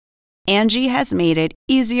Angie has made it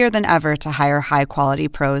easier than ever to hire high-quality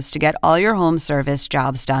pros to get all your home service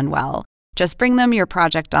jobs done well. Just bring them your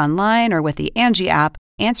project online or with the Angie app,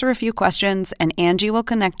 answer a few questions, and Angie will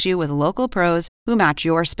connect you with local pros who match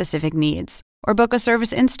your specific needs. Or book a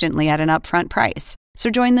service instantly at an upfront price. So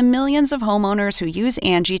join the millions of homeowners who use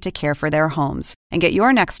Angie to care for their homes and get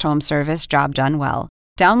your next home service job done well.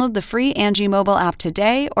 Download the free Angie mobile app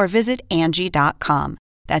today or visit Angie.com.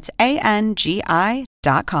 That's ANGI.com.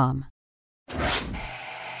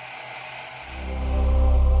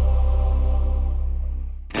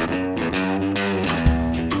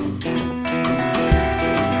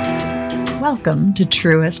 Welcome to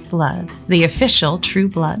Truest Blood, the official True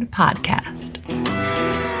Blood podcast.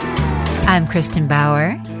 I'm Kristen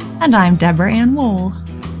Bauer. And I'm Deborah Ann Wool.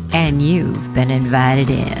 And you've been invited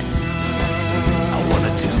in. I want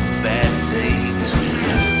to do bad things with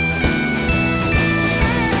you.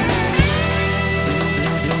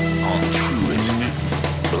 On Truest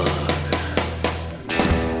Blood.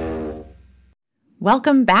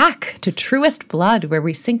 Welcome back to Truest Blood, where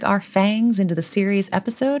we sink our fangs into the series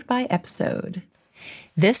episode by episode.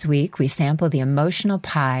 This week, we sample The Emotional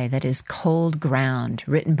Pie That Is Cold Ground,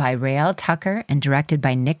 written by Rael Tucker and directed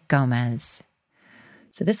by Nick Gomez.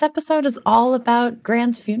 So this episode is all about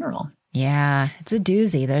Gran's funeral. Yeah, it's a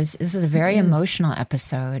doozy. This is a very emotional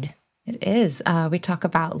episode. It is. We talk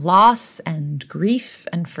about loss and grief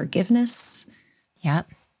and forgiveness. Yep.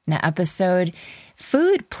 In the episode,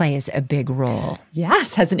 food plays a big role.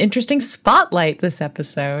 Yes, has an interesting spotlight this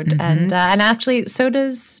episode. Mm-hmm. And actually, so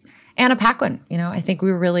does Anna Paquin. You know, I think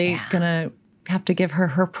we were really going to have to give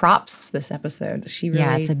her props this episode. She really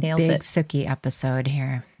nails it. Yeah, it's a big Sookie episode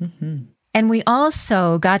here. Mm-hmm. And we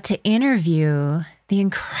also got to interview the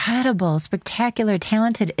incredible, spectacular,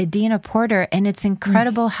 talented Adina Porter, and it's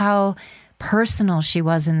incredible how personal she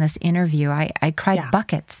was in this interview. I cried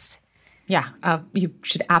buckets. Yeah, you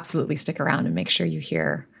should absolutely stick around and make sure you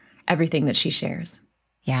hear everything that she shares.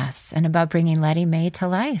 Yes, and about bringing Letty Mae to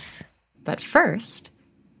life. But first,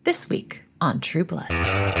 this week on True Blood.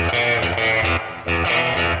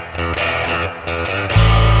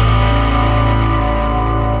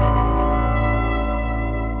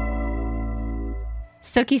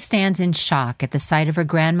 Sookie stands in shock at the sight of her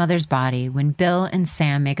grandmother's body when Bill and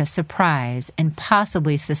Sam make a surprise and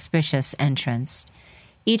possibly suspicious entrance.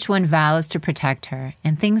 Each one vows to protect her,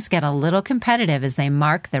 and things get a little competitive as they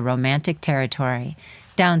mark the romantic territory.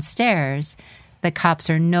 Downstairs, the cops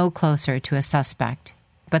are no closer to a suspect,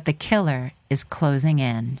 but the killer is closing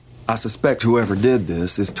in. I suspect whoever did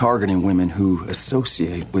this is targeting women who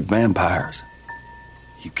associate with vampires.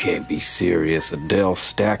 You can't be serious. Adele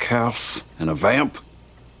Stackhouse and a vamp?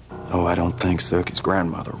 Oh, I don't think Sookie's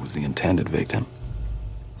grandmother was the intended victim.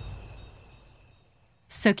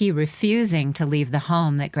 Sookie, refusing to leave the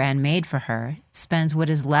home that Gran made for her, spends what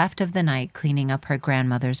is left of the night cleaning up her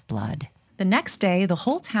grandmother's blood. The next day, the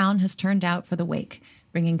whole town has turned out for the wake,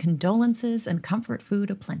 bringing condolences and comfort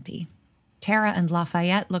food aplenty. Tara and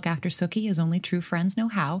Lafayette look after Sookie as only true friends know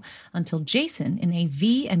how, until Jason, in a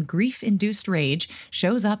V and grief-induced rage,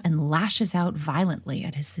 shows up and lashes out violently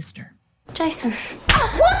at his sister. Jason.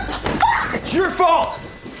 What the fuck? It's your fault!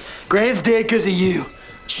 Gran's dead because of you.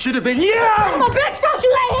 Should have been you! Son of a bitch, don't you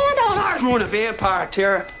lay a hand on her! She's screwing a vampire,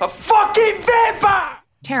 Tara. A fucking vampire!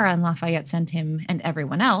 Tara and Lafayette send him and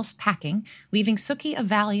everyone else packing, leaving Sookie a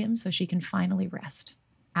Valium so she can finally rest.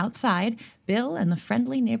 Outside, Bill and the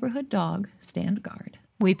friendly neighborhood dog stand guard.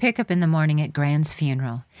 We pick up in the morning at Gran's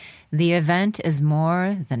funeral. The event is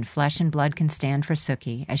more than flesh and blood can stand for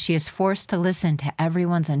Sookie, as she is forced to listen to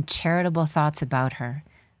everyone's uncharitable thoughts about her.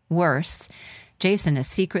 Worse, Jason has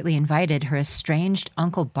secretly invited her estranged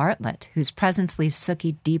Uncle Bartlett, whose presence leaves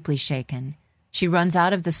Sookie deeply shaken. She runs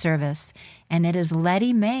out of the service, and it is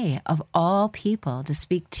Letty Mae, of all people, to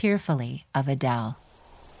speak tearfully of Adele.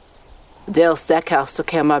 Adele Stackhouse took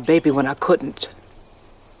care of my baby when I couldn't.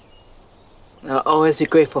 I'll always be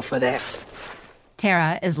grateful for that.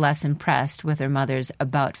 Tara is less impressed with her mother's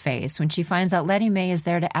about-face when she finds out Letty Mae is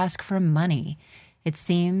there to ask for money. It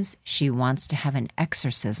seems she wants to have an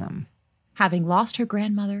exorcism. Having lost her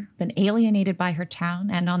grandmother, been alienated by her town,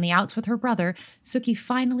 and on the outs with her brother, Sookie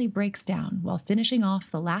finally breaks down while finishing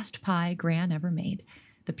off the last pie Gran ever made.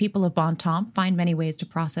 The people of Bon Temps find many ways to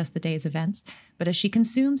process the day's events, but as she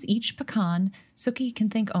consumes each pecan, Sookie can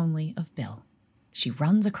think only of Bill. She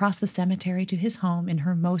runs across the cemetery to his home in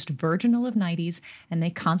her most virginal of nighties, and they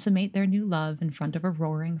consummate their new love in front of a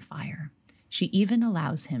roaring fire. She even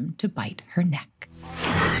allows him to bite her neck.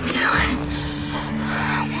 Do it.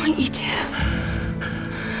 I want you to.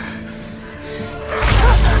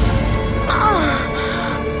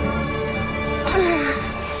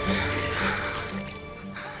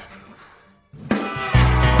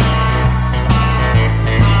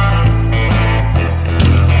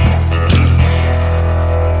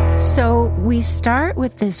 start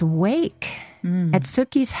with this wake at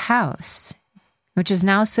Sookie's house, which is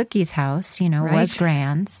now Sookie's house, was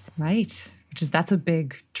Gran's. Right. That's a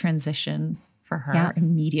big transition for her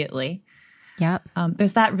immediately. Yep.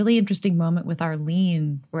 There's that really interesting moment with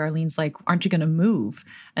Arlene where Arlene's like, aren't you going to move?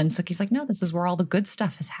 And Sookie's like, no, this is where all the good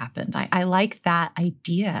stuff has happened. I like that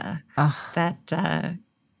idea that,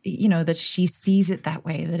 that she sees it that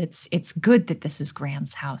way, that it's good that this is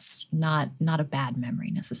Gran's house, not a bad memory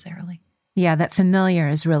necessarily. Yeah, that familiar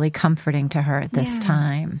is really comforting to her at this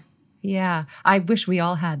time. Yeah. I wish we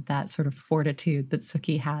all had that sort of fortitude that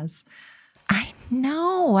Sookie has. I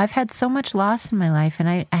know. I've had so much loss in my life.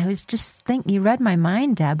 And I was just thinking, you read my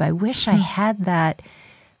mind, Deb. I wish I had that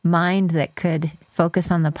mind that could focus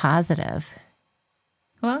on the positive.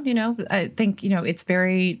 Well, I think, it's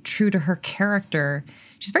very true to her character.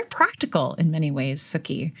 She's very practical in many ways,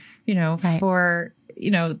 Sookie, for,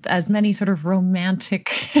 as many sort of romantic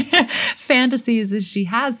fantasies as she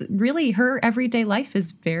has, really her everyday life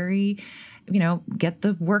is very, get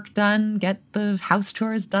the work done, get the house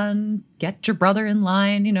chores done, get your brother in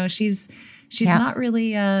line. She's not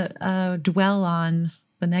really a dwell on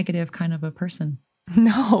the negative kind of a person.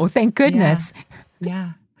 No, thank goodness.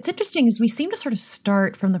 Yeah. What's interesting is we seem to sort of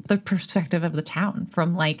start from the perspective of the town,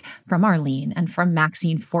 from Arlene and from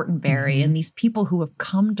Maxine Fortenberry and these people who have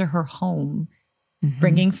come to her home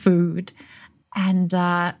bringing food. And,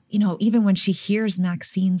 even when she hears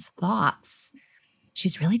Maxine's thoughts,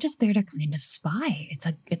 she's really just there to kind of spy.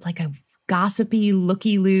 It's like a gossipy,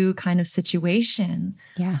 looky-loo kind of situation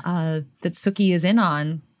that Sookie is in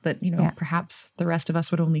on. But, perhaps the rest of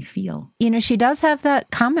us would only feel. She does have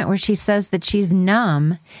that comment where she says that she's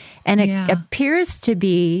numb, and it appears to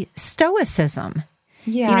be stoicism.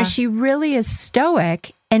 Yeah. She really is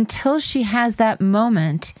stoic until she has that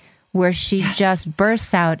moment where she just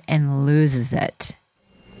bursts out and loses it.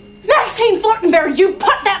 Maxine Fortenberry, you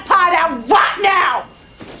put that pie down right now!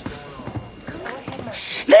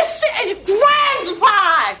 This is Gran's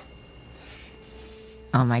pie!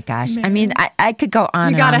 Oh my gosh. Man. I mean, I could go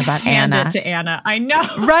on and on about hand Anna. It to Anna. I know.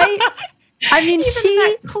 Right? I mean, even in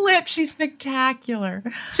that clip, she's spectacular.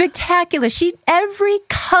 Spectacular. Every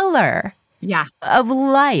color of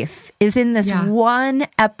life is in this one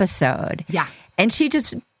episode. Yeah. And she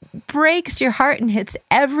just breaks your heart and hits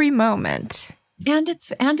every moment. And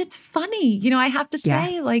it's funny. I have to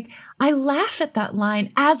say, I laugh at that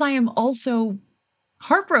line as I am also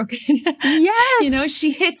heartbroken. Yes. She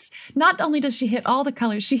hits, not only does she hit all the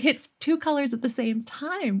colors, she hits two colors at the same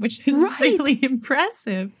time, which is really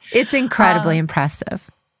impressive. It's incredibly impressive.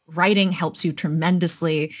 Writing helps you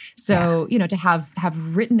tremendously. So, to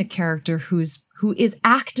have written a character who is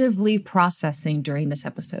actively processing during this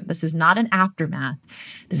episode. This is not an aftermath.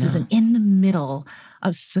 This is an in the middle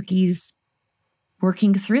of Sookie's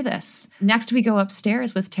working through this. Next, we go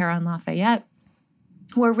upstairs with Tara and Lafayette,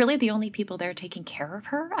 who are really the only people there taking care of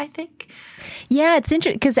her, I think. Yeah, it's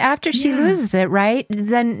interesting because after she loses it, right,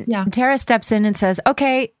 then Tara steps in and says,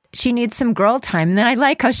 okay, she needs some girl time. And then I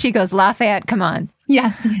like how she goes, Lafayette, come on.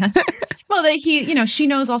 Yes. Well, that she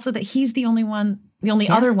knows also that he's the only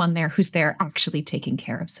other one there who's there actually taking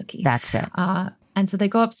care of Sookie. That's it. And so they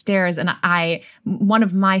go upstairs, and one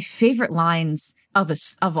of my favorite lines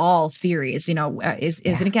of all series, is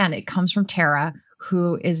and again, it comes from Tara,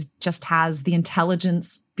 who just has the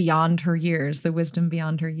intelligence beyond her years, the wisdom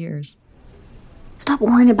beyond her years. Stop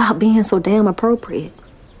worrying about being so damn appropriate.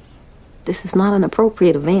 This is not an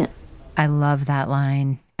appropriate event. I love that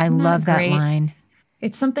line. I love that line.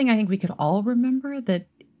 It's something I think we could all remember that,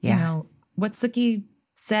 what Sookie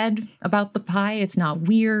said about the pie, it's not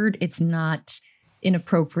weird. It's not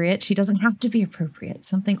inappropriate. She doesn't have to be appropriate.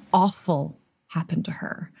 Something awful happened to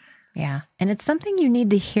her. Yeah. And it's something you need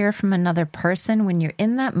to hear from another person when you're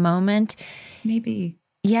in that moment. Maybe.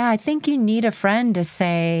 Yeah, I think you need a friend to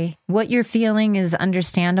say what you're feeling is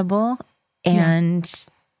understandable and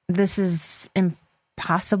this is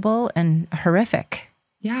impossible and horrific.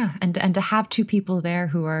 Yeah. And to have two people there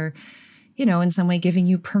who are, in some way giving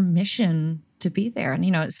you permission to be there. And,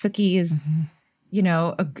 Sookie is,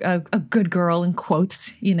 a good girl in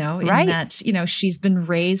quotes, in that, she's been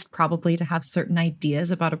raised probably to have certain ideas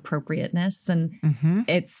about appropriateness. And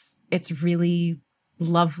it's really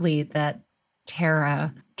lovely that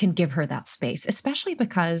Tara can give her that space, especially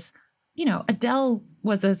because, Adele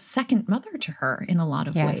was a second mother to her in a lot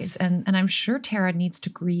of ways. And I'm sure Tara needs to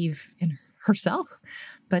grieve in herself,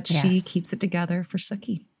 but she keeps it together for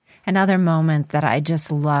Sookie. Another moment that I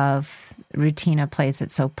just love, Rutina plays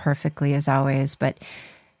it so perfectly as always, but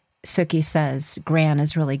Sookie says, Gran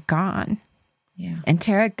is really gone. Yeah. And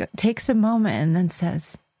Tara takes a moment and then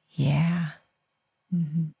says, yeah.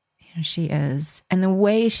 Mm-hmm. She is. And the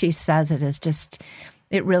way she says it is just,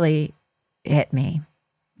 it really hit me.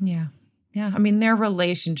 Yeah. Yeah. I mean, their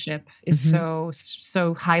relationship is so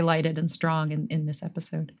highlighted and strong in this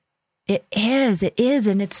episode. It is.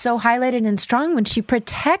 And it's so highlighted and strong when she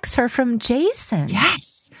protects her from Jason.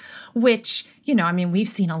 Yes. Which, I mean, we've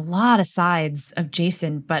seen a lot of sides of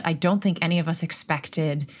Jason, but I don't think any of us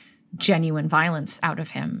expected genuine violence out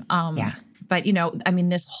of him. But, I mean,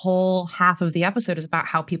 this whole half of the episode is about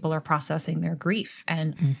how people are processing their grief.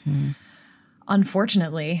 And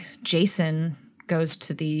unfortunately, Jason goes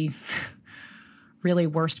to the really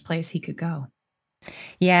worst place he could go.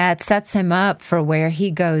 Yeah, it sets him up for where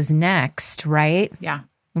he goes next, right? Yeah.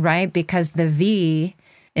 Right? Because the V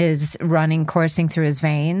is coursing through his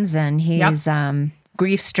veins, and he's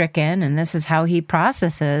grief-stricken, and this is how he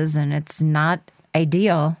processes, and it's not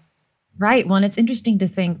ideal. Right. Well, and it's interesting to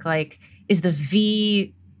think, like, is the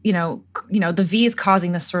V, the V is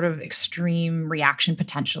causing this sort of extreme reaction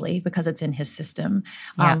potentially because it's in his system.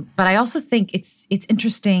 Yeah. But I also think it's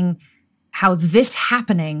interesting how this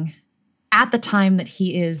happening at the time that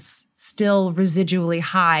he is still residually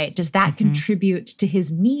high, does that contribute to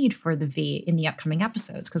his need for the V in the upcoming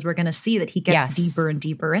episodes? Because we're going to see that he gets deeper and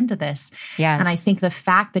deeper into this. Yes. And I think the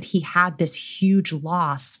fact that he had this huge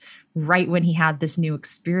loss right when he had this new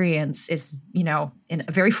experience is, in a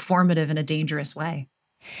very formative and a dangerous way.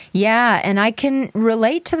 Yeah, and I can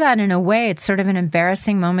relate to that in a way. It's sort of an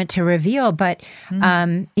embarrassing moment to reveal, but,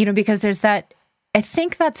 because there's that, I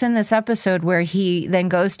think that's in this episode where he then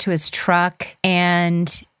goes to his truck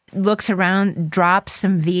and looks around, drops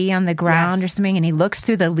some V on the ground or something, and he looks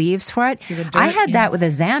through the leaves for it. I had that with a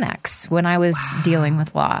Xanax when I was dealing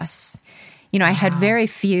with loss. I had very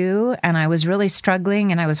few, and I was really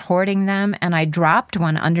struggling, and I was hoarding them, and I dropped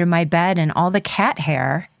one under my bed and all the cat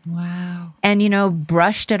hair. Wow. And,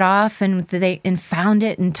 brushed it off and found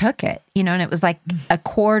it and took it, and it was like a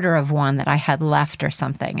quarter of one that I had left or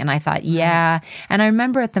something. And I thought, yeah. And I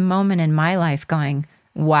remember at the moment in my life going,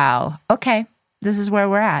 wow, okay, this is where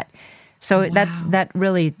we're at. So that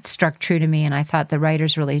really struck true to me. And I thought the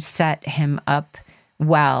writers really set him up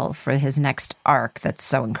well for his next arc. That's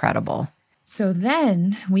so incredible. So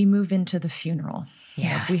then we move into the funeral.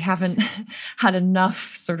 Yes. We haven't had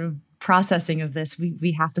enough sort of processing of this.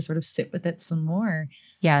 We have to sort of sit with it some more.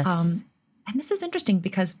 Yes. And this is interesting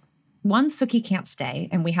because one, Sookie can't stay,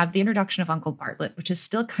 and we have the introduction of Uncle Bartlett, which is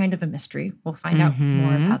still kind of a mystery. We'll find out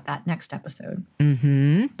more about that next episode.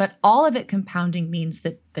 But all of it compounding means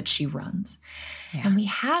that she runs. Yeah. And we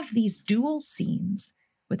have these dual scenes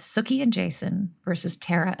with Sookie and Jason versus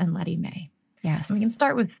Tara and Letty Mae. Yes. And we can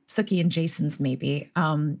start with Sookie and Jason's maybe.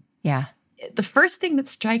 Yeah. The first thing that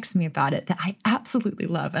strikes me about it that I absolutely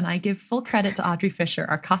love, and I give full credit to Audrey Fisher,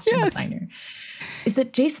 our costume designer, is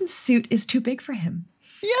that Jason's suit is too big for him.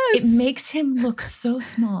 Yes. It makes him look so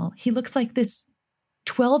small. He looks like this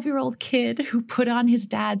 12-year-old kid who put on his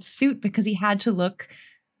dad's suit because he had to look,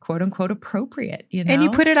 quote unquote, appropriate, And he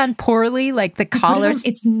put it on poorly, like the collar.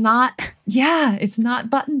 It's not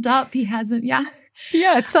buttoned up. He hasn't, Yeah,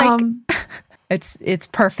 it's like... It's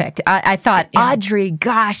perfect. I thought, Audrey,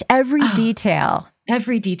 gosh, every detail.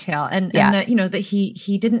 Every detail. And that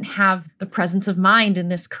he didn't have the presence of mind in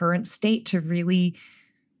this current state to really,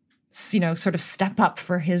 sort of step up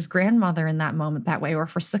for his grandmother in that moment that way, or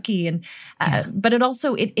for Sookie. And but it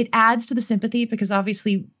also, it adds to the sympathy because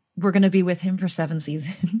obviously we're going to be with him for 7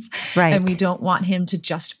 seasons. Right. And we don't want him to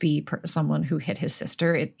just be someone who hit his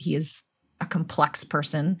sister. He is a complex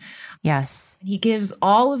person. Yes. He gives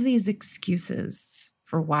all of these excuses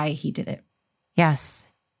for why he did it. Yes.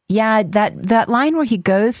 Yeah, that line where he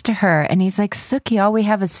goes to her and he's like, Sookie, all we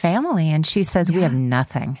have is family. And she says, we have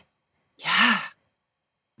nothing. Yeah.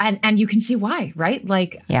 And you can see why, right?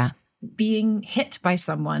 Like being hit by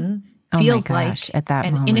someone feels like at that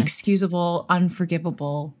an moment. Inexcusable,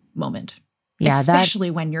 unforgivable moment. Yeah, especially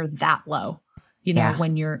when you're that low,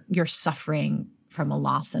 when you're suffering from a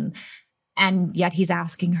loss. And yet he's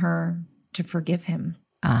asking her to forgive him.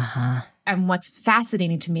 And what's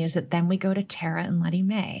fascinating to me is that then we go to Tara and Letty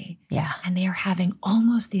Mae. Yeah. And they are having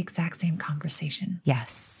almost the exact same conversation.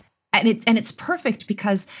 Yes. And it's perfect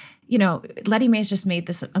because, Letty Mae's just made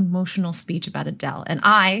this emotional speech about Adele. And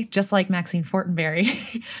I, just like Maxine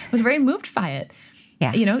Fortenberry, was very moved by it.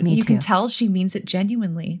 Yeah, you can tell she means it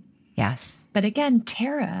genuinely. Yes. But again,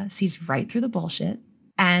 Tara sees right through the bullshit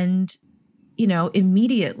and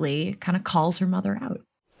immediately kind of calls her mother out.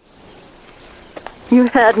 You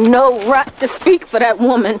had no right to speak for that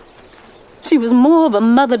woman. She was more of a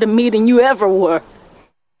mother to me than you ever were.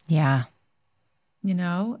 Yeah.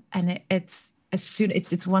 And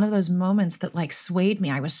it's one of those moments that like swayed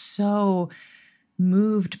me. I was so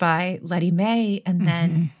moved by Letty Mae. And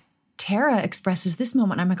then Tara expresses this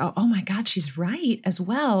moment. I'm like, oh my God, she's right as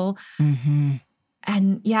well.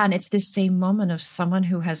 And yeah, and it's this same moment of someone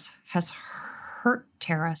who has hurt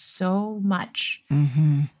Tara so much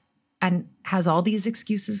and has all these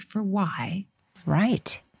excuses for why.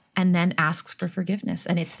 Right. And then asks for forgiveness.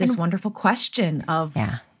 And it's this wonderful question of,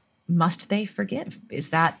 must they forgive? Is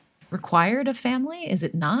that required of family? Is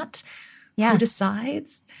it not? Yes. Who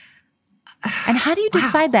decides? And how do you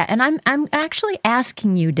decide that? And I'm actually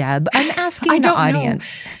asking you, Deb. I'm asking the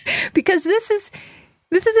audience because this is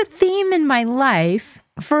a theme in my life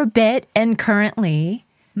for a bit and currently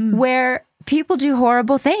where people do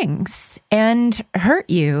horrible things and hurt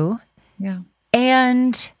you. Yeah.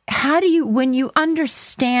 And how do you, when you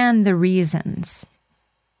understand the reasons,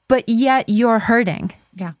 but yet you're hurting?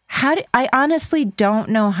 Yeah. I honestly don't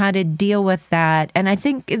know how to deal with that. And I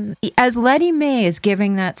think as Letty Mae is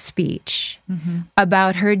giving that speech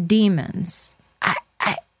about her demons,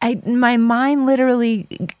 my mind literally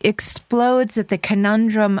explodes at the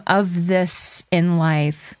conundrum of this in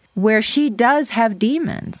life where she does have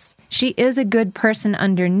demons. She is a good person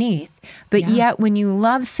underneath, but yet when you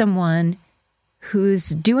love someone who's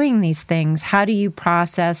doing these things, how do you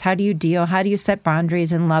process? How do you deal? How do you set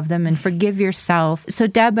boundaries and love them and forgive yourself? So,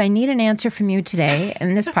 Deb, I need an answer from you today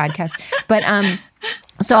in this podcast. But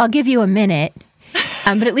so I'll give you a minute.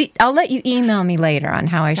 But at least I'll let you email me later on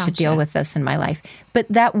how I should deal with this in my life. But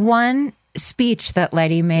that one speech that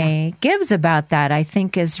Letty Mae gives about that, I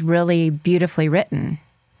think, is really beautifully written.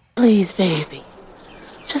 Please, baby,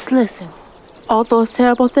 just listen. All those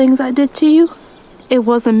terrible things I did to you, it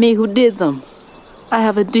wasn't me who did them. I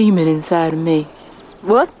have a demon inside of me.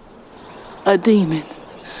 What? A demon.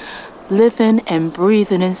 Living and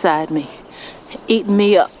breathing inside me. Eating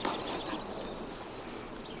me up.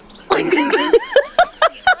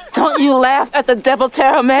 Don't you laugh at the devil,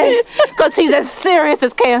 Tara Mae, because he's as serious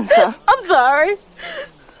as cancer. I'm sorry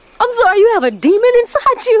you have a demon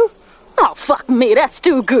inside you? Oh, fuck me, that's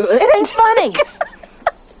too good. It ain't funny.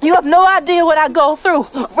 You have no idea what I go through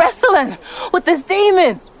wrestling with this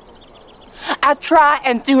demon. I try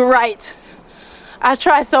and do right. I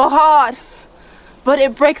try so hard, but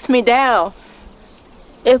it breaks me down.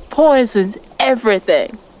 It poisons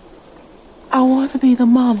everything. I want to be the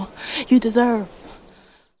mama you deserve.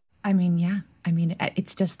 I mean, yeah. I mean,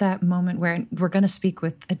 it's just that moment where we're going to speak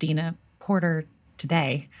with Adina Porter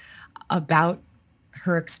today about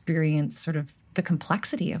her experience, sort of the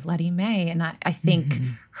complexity of Letty Mae. And I think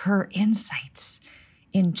her insights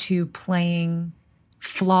into playing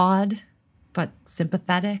flawed but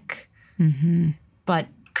sympathetic, but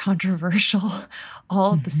controversial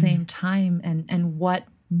all at the same time, and what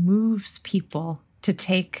moves people to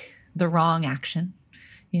take the wrong action.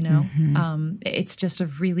 You know, it's just a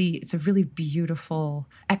really beautiful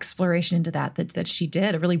exploration into that she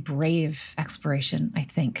did, a really brave exploration, I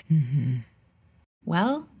think.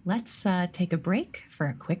 Well, let's take a break for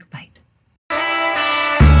a quick bite.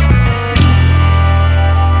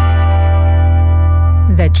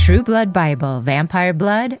 The True Blood Bible, Vampire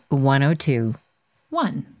Blood 102.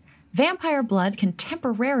 1. Vampire blood can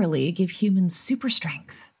temporarily give humans super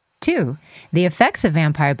strength. 2. The effects of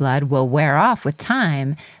vampire blood will wear off with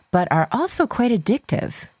time, but are also quite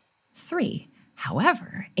addictive. 3.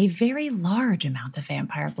 However, a very large amount of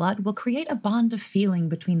vampire blood will create a bond of feeling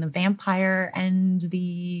between the vampire and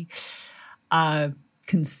the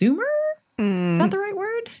consumer? Is that the right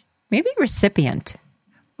word? Maybe recipient.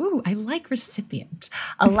 Ooh, I like recipient.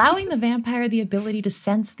 Allowing the vampire the ability to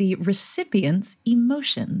sense the recipient's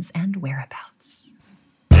emotions and whereabouts.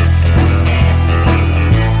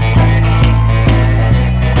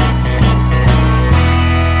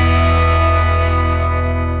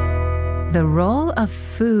 The role of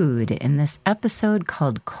food in this episode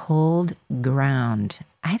called Cold Ground.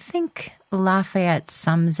 I think Lafayette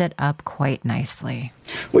sums it up quite nicely.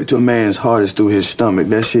 Wait till a man's heart is through his stomach.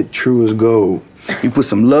 That shit true as gold. You put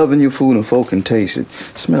some love in your food and folk can taste it.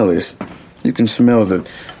 Smell this. You can smell the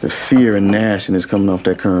fear and nastiness coming off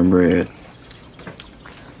that current bread.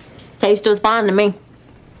 Tastes just fine to me.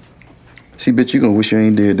 See, bitch, you gonna wish you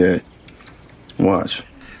ain't did that. Watch.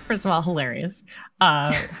 First of all, hilarious.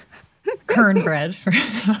 Kern bread,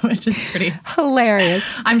 which is pretty hilarious.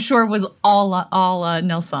 I'm sure was all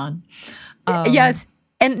Nelson. Yes.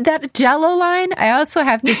 And that Jell-O line, I also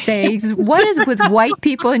have to say, what is with white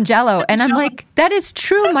people and Jell-O? And I'm like, that is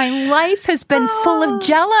true. My life has been full of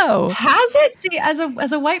Jell-O. Has it? See, as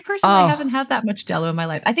a white person, I haven't had that much Jell-O in my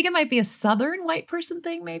life. I think it might be a Southern white person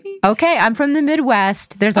thing, maybe. Okay, I'm from the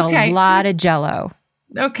Midwest. There's a lot of Jell-O.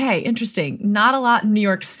 Okay, interesting. Not a lot in New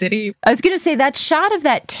York City. I was going to say that shot of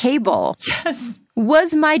that table. Yes.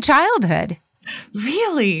 was my childhood.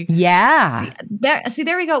 Really? Yeah.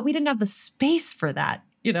 There we go. We didn't have the space for that.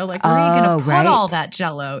 Where are you going to put all that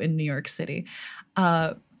Jell-O in New York City?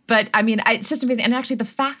 But I mean, it's just amazing. And actually the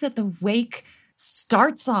fact that the wake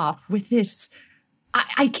starts off with this,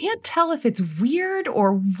 I can't tell if it's weird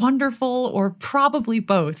or wonderful or probably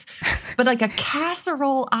both, but like a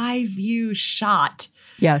casserole eye view shot.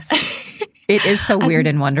 Yes. It is so weird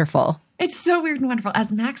and wonderful. It's so weird and wonderful.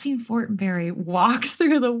 As Maxine Fortenberry walks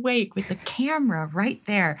through the wake with the camera right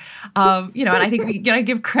there. And I think we got to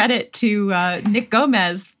give credit to Nick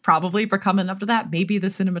Gomez probably for coming up to that, maybe the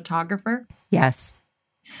cinematographer. Yes.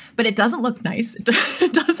 But it doesn't look nice.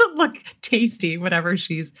 It doesn't look tasty, whatever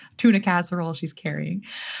tuna casserole she's carrying.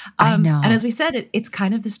 I know. And as we said, it's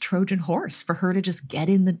kind of this Trojan horse for her to just get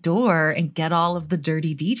in the door and get all of the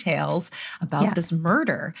dirty details about this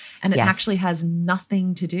murder. And it actually has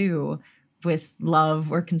nothing to do with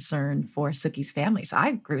love or concern for Sookie's family. So I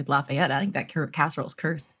agree with Lafayette. I think that casserole's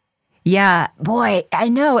cursed. Yeah, boy, I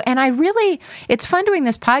know. And it's fun doing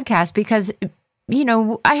this podcast because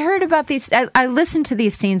I heard about these, I listened to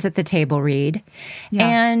these scenes at the table read,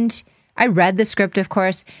 and I read the script, of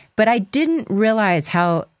course, but I didn't realize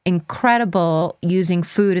how incredible using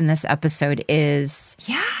food in this episode is.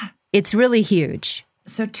 Yeah. It's really huge.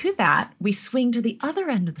 So to that, we swing to the other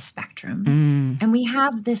end of the spectrum, and we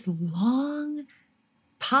have this long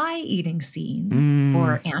pie eating scene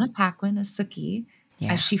for Anna Paquin as Sookie,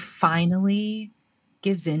 as she finally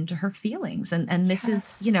gives in to her feelings. And this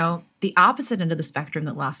is, the opposite end of the spectrum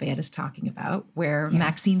that Lafayette is talking about, where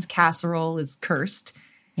Maxine's casserole is cursed.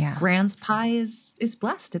 Yeah. Gran's pie is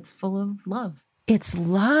blessed. It's full of love. It's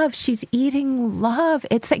love. She's eating love.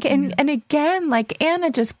 It's like, and again, like Anna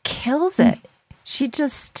just kills it. She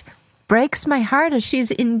just breaks my heart as she's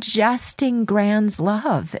ingesting Gran's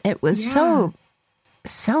love. It was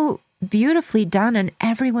so beautifully done on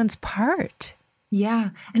everyone's part. Yeah.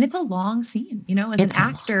 And it's a long scene, as an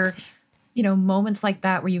actor, moments like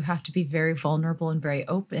that where you have to be very vulnerable and very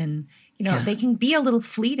open, they can be a little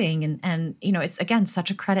fleeting. And it's, again,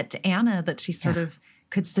 such a credit to Anna that she sort of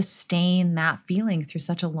could sustain that feeling through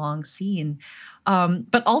such a long scene.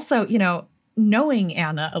 But also, knowing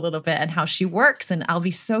Anna a little bit and how she works. And I'll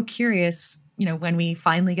be so curious, when we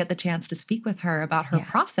finally get the chance to speak with her about her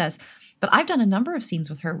process. But I've done a number of scenes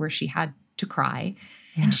with her where she had to cry.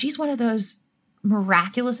 Yeah. And she's one of those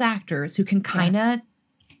miraculous actors who can kind of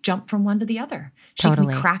jump from one to the other. She can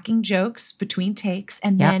be cracking jokes between takes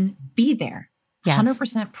and then be there,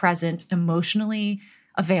 100% present, emotionally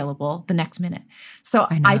available the next minute. So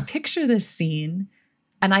I picture this scene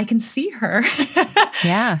and I can see her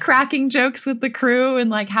cracking jokes with the crew and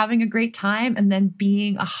like having a great time and then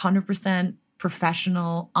being 100%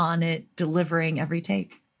 professional on it, delivering every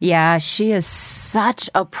take. Yeah, she is such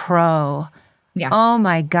a pro. Yeah. Oh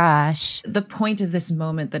my gosh. The point of this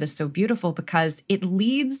moment that is so beautiful because it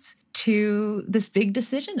leads to this big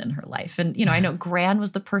decision in her life. And, I know Gran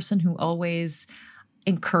was the person who always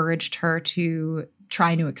encouraged her to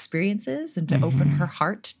try new experiences and to open her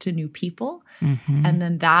heart to new people. And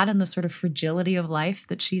then that and the sort of fragility of life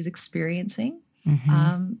that she's experiencing,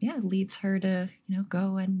 leads her to,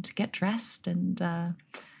 go and get dressed and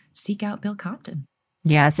seek out Bill Compton.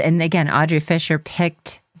 Yes. And again, Audrey Fisher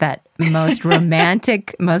picked that most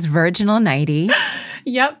romantic, most virginal nightie.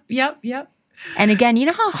 Yep. And again, you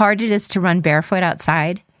know how hard it is to run barefoot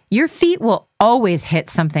outside? Your feet will always hit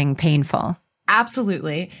something painful.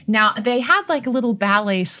 Absolutely. Now, they had like little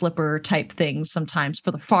ballet slipper type things sometimes for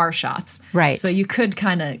the far shots. Right. So you could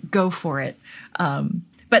kind of go for it.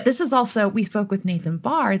 But this is also, we spoke with Nathan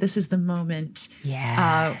Barr. This is the moment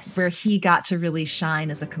where he got to really shine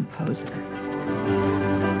as a composer.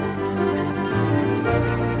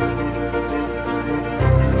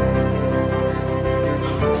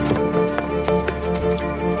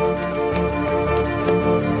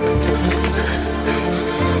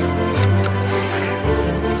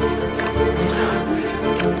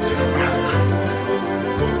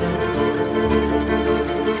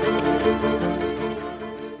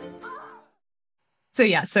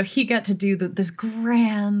 So he got to do this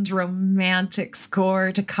grand romantic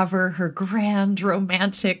score to cover her grand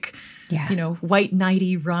romantic, white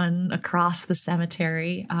nightie run across the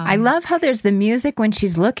cemetery. I love how there's the music when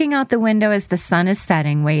she's looking out the window as the sun is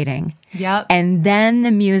setting, waiting. Yep. And then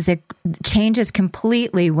the music changes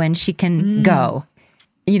completely when she can go.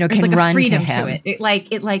 There's can like run a freedom to him. To it.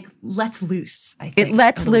 It lets loose. I think, it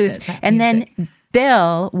lets loose. And then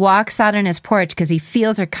Bill walks out on his porch because he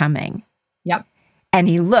feels her coming. Yep. And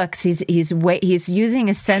he looks, he's using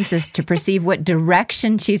his senses to perceive what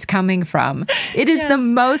direction she's coming from. It is the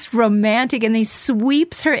most romantic, and he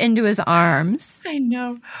sweeps her into his arms. I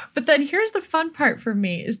know. But then here's the fun part for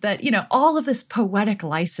me is that, all of this poetic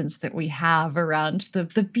license that we have around the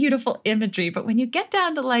beautiful imagery. But when you get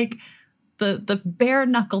down to like the bare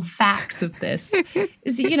knuckle facts of this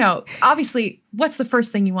is, obviously, what's the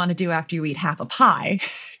first thing you want to do after you eat half a pie?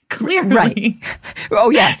 Clearly. Right. Oh,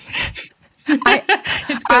 yes.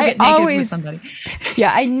 It's go get naked with somebody.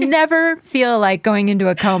 Yeah, I never feel like going into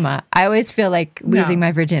a coma. I always feel like losing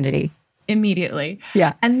my virginity. Immediately.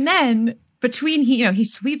 Yeah. And then between, he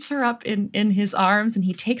sweeps her up in his arms and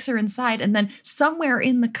he takes her inside. And then somewhere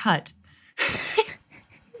in the cut,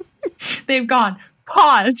 they've gone,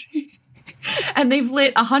 pause. And they've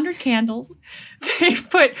lit 100 candles. They've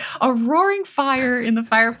put a roaring fire in the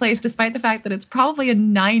fireplace, despite the fact that it's probably a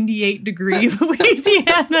 98-degree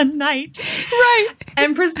Louisiana night. Right.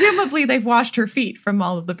 And presumably they've washed her feet from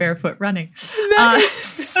all of the barefoot running. That is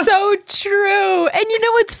so true. And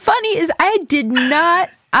what's funny is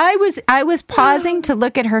I was pausing to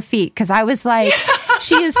look at her feet because I was like,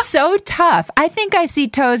 she is so tough. I think I see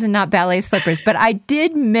toes and not ballet slippers, but I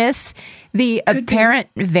did miss the apparent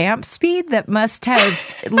vamp speed that must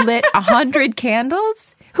have lit 100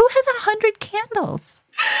 candles. Who has 100 candles?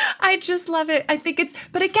 I just love it. I think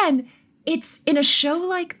but again, it's in a show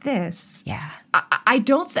like this. Yeah. I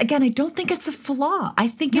don't think it's a flaw. I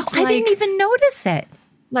think it's I didn't even notice it.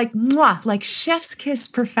 Like mwah, like chef's kiss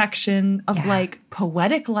perfection of like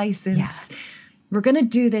poetic license. Yeah. We're going to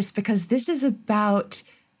do this because this is about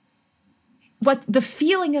what the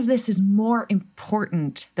feeling of this is more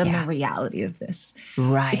important than the reality of this.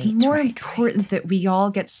 Right. It's more important that we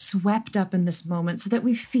all get swept up in this moment so that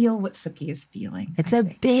we feel what Sookie is feeling. It's a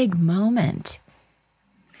big moment.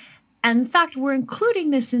 And in fact, we're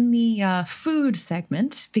including this in the food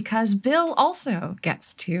segment because Bill also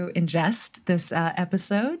gets to ingest this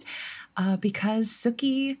episode because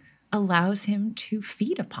Sookie allows him to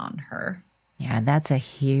feed upon her. Yeah, that's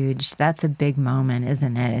a big moment,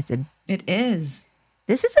 isn't it? It is.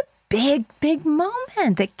 This is a big, big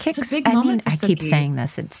moment that kicks. It's a big moment I keep Sookie. saying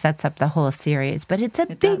this, it sets up the whole series, but it's a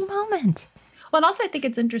big moment. Well, and also I think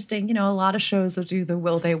it's interesting, a lot of shows will do the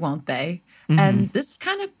will they, won't they? Mm-hmm. And this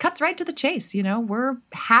kind of cuts right to the chase. We're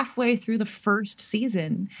halfway through the first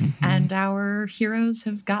season and our heroes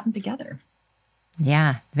have gotten together.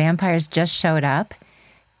 Yeah. Vampires just showed up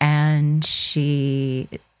and she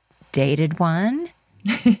dated one,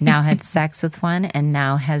 now had sex with one, and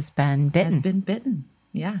now has been bitten.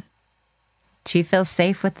 Yeah. She feels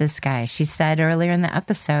safe with this guy. She said earlier in the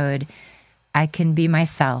episode, I can be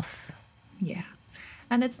myself. Yeah.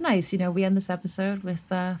 And it's nice, we end this episode with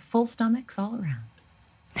full stomachs all around.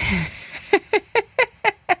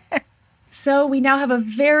 So we now have a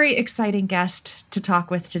very exciting guest to talk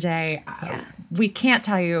with today. We can't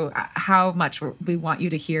tell you how much we want you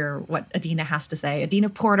to hear what Adina has to say. Adina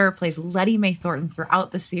Porter plays Letty Mae Thornton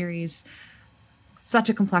throughout the series. Such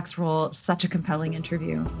a complex role, such a compelling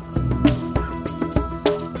interview.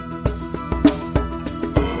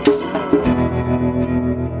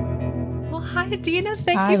 Hi, Adina.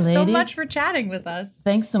 Thank you so much for chatting with us.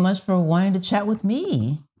 Thanks so much for wanting to chat with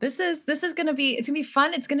me. It's going to be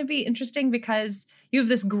fun. It's going to be interesting because you have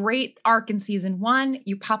this great arc in season 1,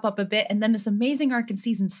 you pop up a bit, and then this amazing arc in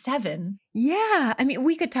season 7. Yeah. I mean,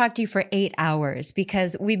 we could talk to you for 8 hours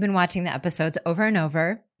because we've been watching the episodes over and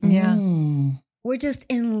over. Yeah. We're just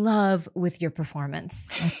in love with your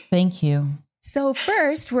performance. Thank you. So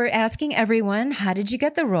first, we're asking everyone, how did you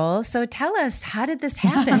get the role? So tell us, how did this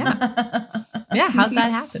happen? How'd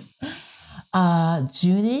that happen?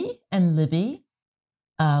 Judy and Libby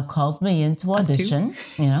called me in to audition,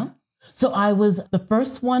 So I was the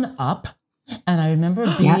first one up, and I remember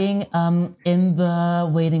being in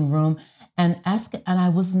the waiting room and I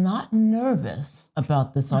was not nervous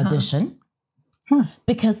about this audition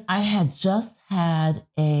because I had just had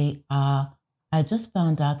I just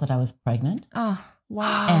found out that I was pregnant. Oh,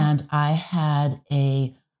 wow. And I had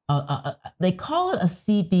they call it a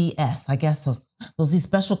CBS, I guess. So those these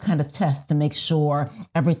special kind of tests to make sure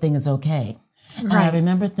everything is okay. Right. And I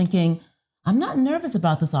remember thinking, I'm not nervous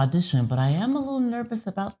about this audition, but I am a little nervous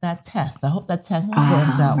about that test. I hope that test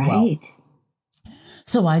works out well.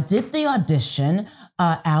 So I did the audition.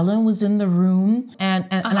 Alan was in the room, and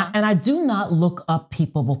I do not look up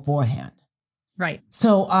people beforehand. Right.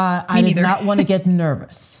 So I did not want to get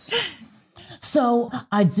nervous. So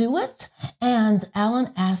I do it, and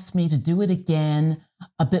Alan asked me to do it again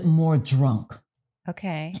a bit more drunk.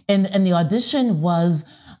 Okay. And the audition was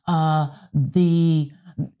the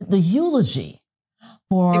eulogy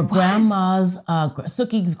For grandma's,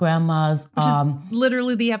 Suki's grandma's. Which is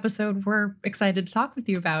literally the episode we're excited to talk with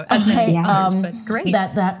you about. Okay, but great.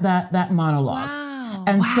 That monologue. Wow.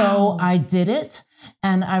 And so I did it.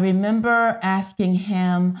 And I remember asking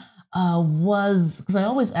him, because I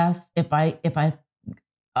always asked if I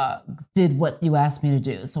did what you asked me to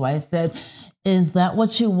do. So I said, is that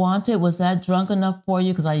what you wanted? Was that drunk enough for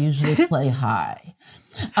you? Because I usually play high.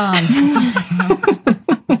 And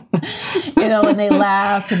they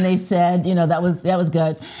laughed and they said, that was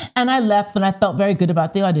good. And I left and I felt very good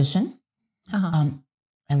about the audition. I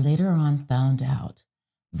later on found out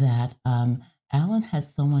that Alan had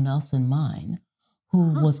someone else in mind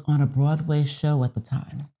who was on a Broadway show at the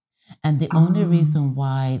time. And the only reason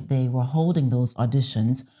why they were holding those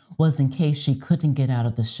auditions was in case she couldn't get out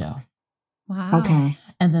of the show. Wow. Okay.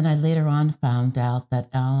 And then I later on found out that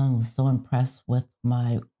Alan was so impressed with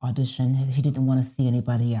my audition, he didn't want to see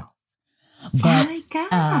anybody else. But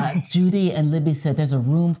Judy and Libby said, there's a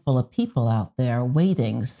room full of people out there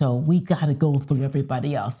waiting, so we got to go through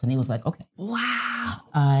everybody else. And he was like, okay. Wow.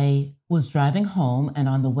 I was driving home, and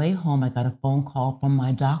on the way home, I got a phone call from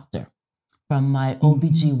my doctor, from my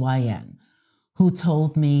OBGYN, who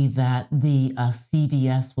told me that the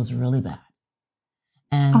CVS was really bad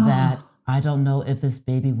and that I don't know if this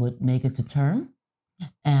baby would make it to term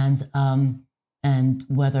and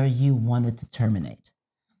whether you wanted to terminate.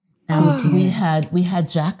 And we had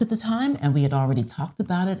Jack at the time, and we had already talked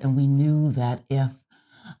about it, and we knew that if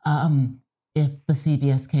the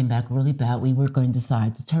CVS came back really bad, we were going to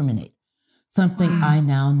decide to terminate. Something I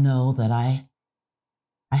now know that I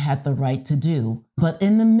had the right to do. But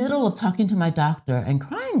in the middle of talking to my doctor and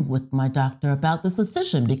crying with my doctor about this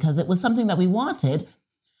decision, because it was something that we wanted,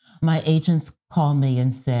 my agents call me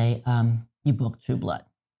and say, you booked True Blood.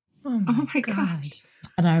 Oh my gosh.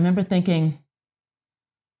 And I remember thinking,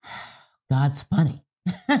 God's funny.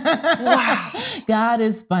 Wow. God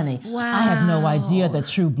is funny. Wow. I had no idea that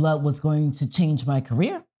True Blood was going to change my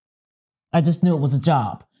career. I just knew it was a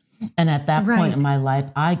job. And at that point in my life,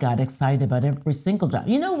 I got excited about every single job.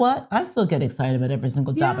 You know what? I still get excited about every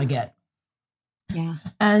single job I get. Yeah.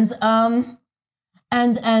 And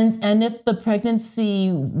if the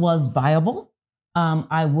pregnancy was viable,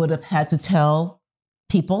 I would have had to tell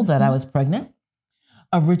people that I was pregnant.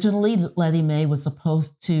 Originally, Letty Mae was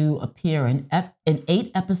supposed to appear in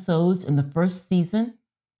 8 episodes in the first season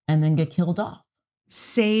and then get killed off.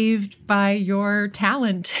 Saved by your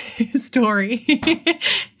talent story.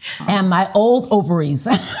 And my old ovaries.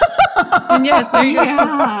 Yes, there you go.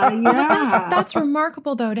 Yeah. That's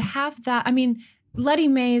remarkable, though, to have that. I mean, Letty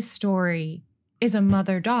Mae's story is a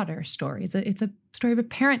mother-daughter story. It's a story of a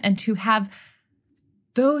parent, and to have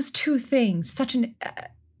those two things, such an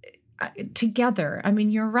together. I mean,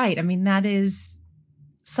 you're right. I mean, that is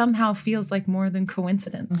somehow feels like more than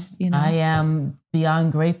coincidence. I am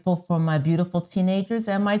beyond grateful for my beautiful teenagers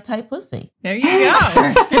and my tight pussy. There you go.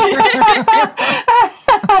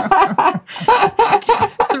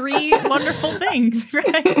 3 wonderful things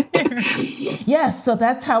right there. Yes, so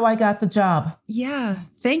that's how I got the job. Yeah.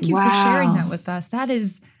 Thank you for sharing that with us. That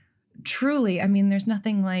is truly, I mean, there's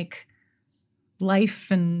nothing like life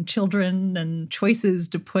and children and choices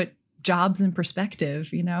to put jobs in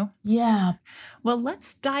perspective, Yeah. Well,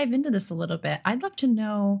 let's dive into this a little bit. I'd love to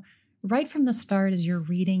know right from the start as you're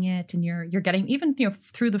reading it and you're getting even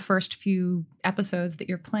through the first few episodes that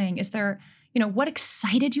you're playing, is there, what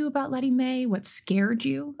excited you about Letty Mae? What scared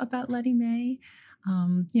you about Letty Mae?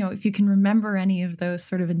 If you can remember any of those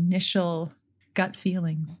sort of initial gut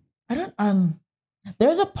feelings.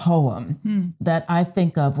 There's a poem that I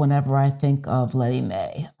think of whenever I think of Letty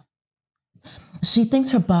Mae. She thinks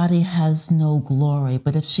her body has no glory,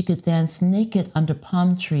 but if she could dance naked under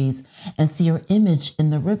palm trees and see her image in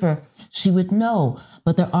the river, she would know.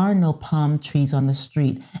 But there are no palm trees on the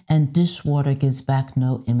street, and dishwater gives back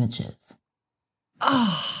no images.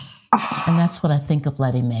 And that's what I think of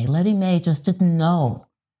Letty Mae. Letty Mae just didn't know.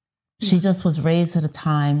 She just was raised at a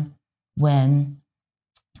time when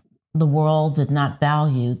the world did not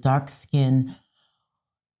value dark-skinned,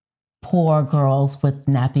 poor girls with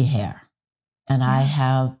nappy hair. And I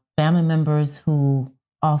have family members who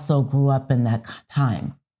also grew up in that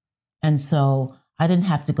time. And so I didn't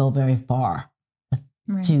have to go very far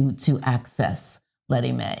to access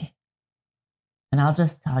Letty Mae. And I'll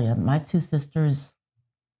just tell you, my 2 sisters,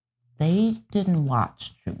 they didn't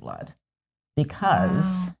watch True Blood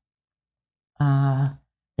because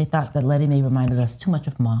they thought that Letty Mae reminded us too much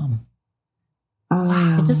of Mom. They're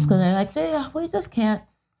like, yeah, we just can't.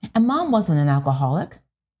 And Mom wasn't an alcoholic.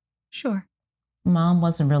 Sure. Mom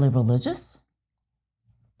wasn't really religious,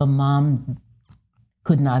 but Mom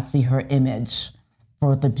could not see her image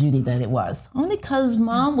for the beauty that it was. Only because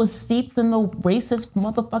Mom was steeped in the racist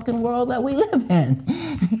motherfucking world that we live in.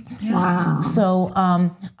 Wow. So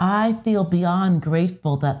I feel beyond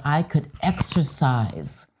grateful that I could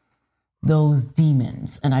exercise those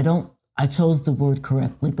demons. And I chose the word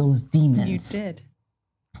correctly, those demons. You did.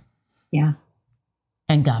 Yeah.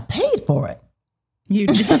 And got paid for it. You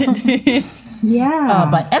did. Yeah.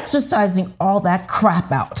 By exercising all that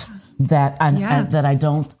crap out that I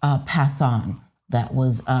don't pass on. That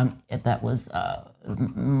was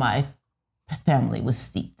my family was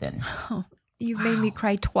steeped in. Oh, you've made me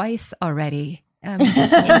cry twice already. Well,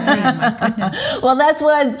 that's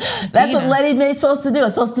what Letty Mae's supposed to do.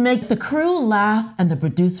 It's supposed to make the crew laugh and the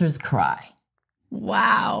producers cry.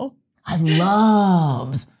 Wow. I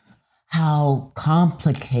love how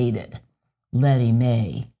complicated Letty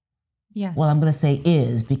Mae. Yes. Well, I'm going to say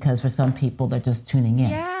is, because for some people they're just tuning in.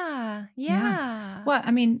 Yeah. Well,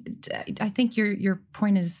 I mean, I think your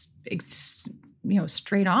point is,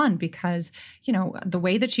 straight on, because, the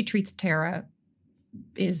way that she treats Tara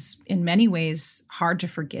is in many ways hard to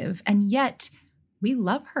forgive. And yet we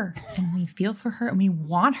love her and we feel for her and we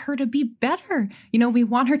want her to be better. We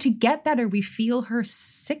want her to get better. We feel her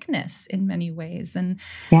sickness in many ways. And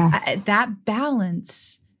that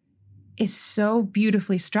balance is so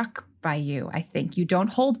beautifully struck by you. I think you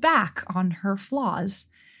don't hold back on her flaws,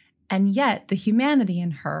 and yet the humanity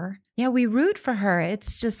in her. Yeah, we root for her.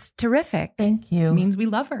 It's just terrific. Thank you. Means we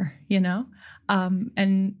love her,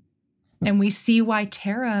 and we see why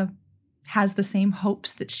Tara has the same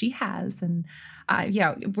hopes that she has. And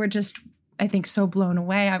we're just, I think, so blown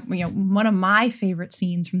away. One of my favorite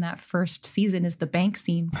scenes from that first season is the bank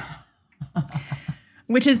scene.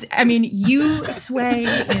 Which is, you sway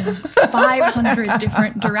in 500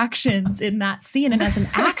 different directions in that scene. And as an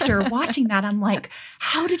actor watching that, I'm like,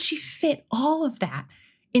 how did she fit all of that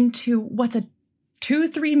into what's a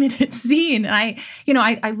 2-3 minute scene? And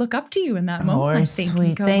I look up to you in that moment. I think,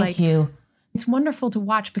 sweet. Thank you. It's wonderful to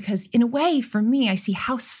watch because in a way, for me, I see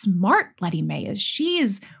how smart Letty Mae is. She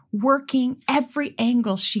is working every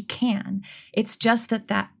angle she can. It's just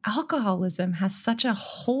that alcoholism has such a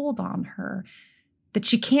hold on her that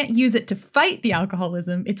she can't use it to fight the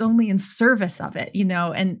alcoholism. It's only in service of it,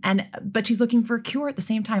 but she's looking for a cure at the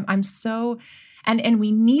same time. And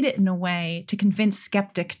we need it in a way to convince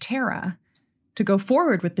skeptic Tara to go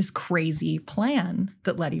forward with this crazy plan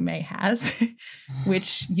that Letty Mae has,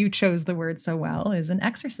 which you chose the word so well, is an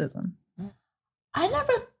exorcism. I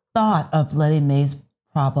never thought of Letty Mae's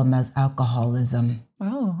problem as alcoholism.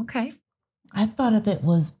 Oh, okay. I thought of it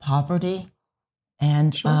was poverty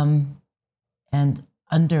and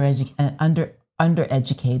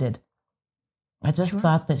undereducated. I just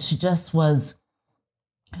thought that she just was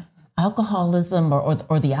alcoholism,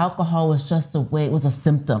 or the alcohol was just a way. It was a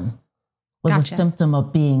symptom. A symptom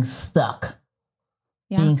of being stuck,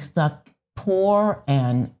 being stuck, poor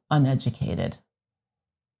and uneducated,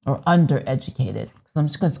 or undereducated.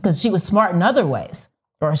 Because she was smart in other ways.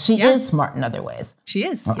 Or she is smart in other ways. She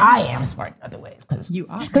is. Or I am smart in other ways. You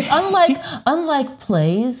are. Because unlike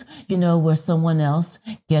plays, where someone else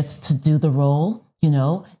gets to do the role,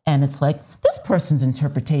 and it's like, this person's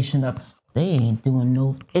interpretation of, they ain't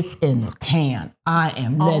doing it's in the can. I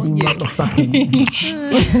am Letty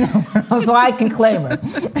motherfucking, so I can claim her.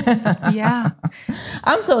 Yeah.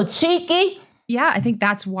 I'm so cheeky. Yeah, I think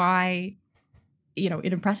that's why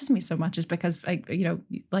it impresses me so much, is because,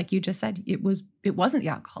 like you just said, it wasn't the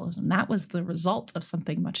alcoholism. That was the result of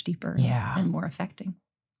something much deeper and more affecting.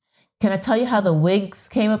 Can I tell you how the wigs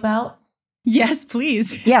came about? Yes,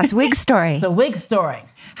 please. Yes, wig story. The wig story.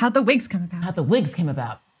 How'd the wigs come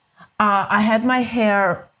about? I had my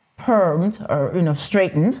hair permed or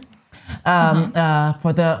straightened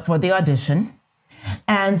for the audition,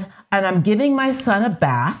 and I'm giving my son a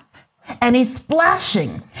bath. And he's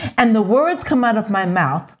splashing. And the words come out of my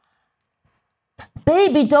mouth,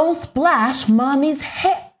 "Baby, don't splash mommy's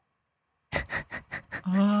head."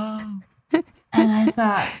 Oh. And I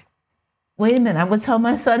thought, wait a minute, I'm going to tell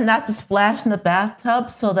my son not to splash in the bathtub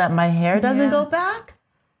so that my hair doesn't go back?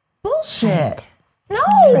 Bullshit.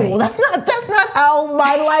 Right. No, that's not how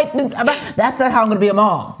my life is. That's not how I'm going to be a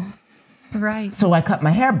mom. Right. So I cut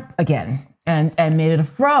my hair again and made it a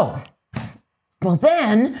fro. Well,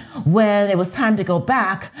 then, when it was time to go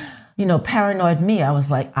back, paranoid me, I was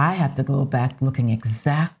like, I have to go back looking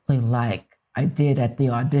exactly like I did at the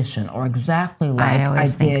audition, or exactly like I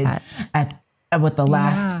did with the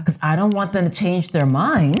last, because I don't want them to change their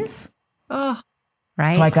minds. Oh,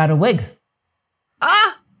 right. So I got a wig.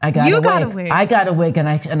 I got a wig. I got a wig, and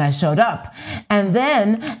I showed up. And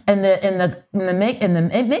then in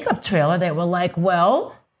the makeup trailer, they were like,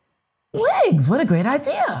 well, wigs, what a great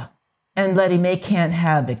idea. And Letty Mae can't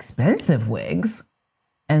have expensive wigs.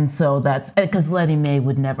 And so that's because Letty Mae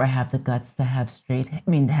would never have the guts to have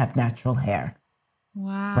have natural hair.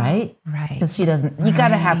 Wow. Right? Right. Because she doesn't, you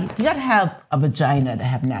gotta have a vagina to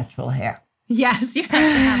have natural hair. Yes, you have to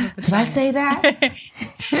have a vagina. Did I say that?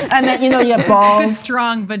 I meant, you have balls. Good,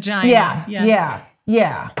 strong vagina. Yeah, yes.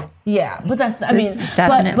 yeah. But that's,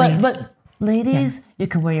 but ladies, you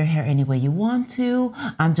can wear your hair any way you want to.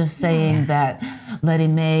 I'm just saying that Letty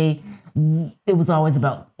Mae, it was always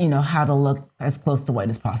about, how to look as close to white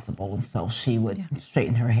as possible. And so she would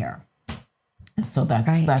straighten her hair. And so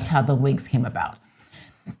that's how the wigs came about.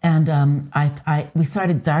 And we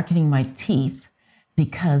started darkening my teeth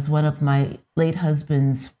because one of my late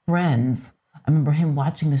husband's friends, I remember him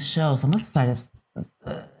watching the show. So I must have started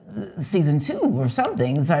season 2 or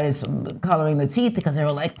something, started coloring the teeth because they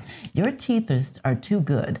were like, your teeth are too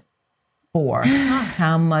good for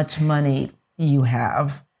how much money you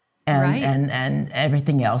have and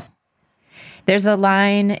everything else. There's a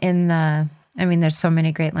line there's so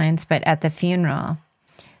many great lines, but at the funeral,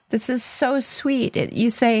 this is so sweet. You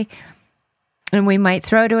say, and we might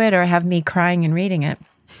throw to it or have me crying and reading it.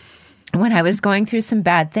 When I was going through some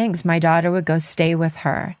bad things, my daughter would go stay with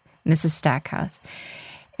her, Mrs. Stackhouse.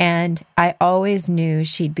 And I always knew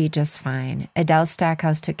she'd be just fine. Adele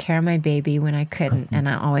Stackhouse took care of my baby when I couldn't, and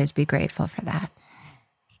I'll always be grateful for that.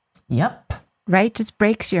 Yep. Right? Just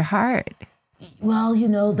breaks your heart. Well,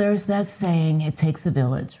 there's that saying, it takes a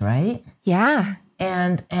village, right? Yeah.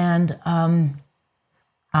 And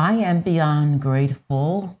I am beyond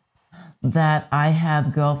grateful that I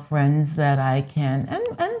have girlfriends that I can, and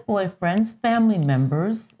boyfriends, families,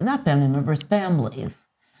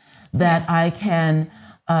 that I can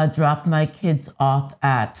drop my kids off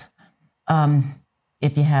at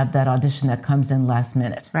if you have that audition that comes in last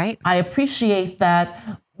minute. Right. I appreciate that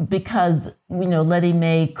because, Letty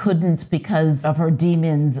Mae couldn't because of her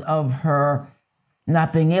demons of her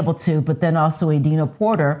not being able to, but then also Adina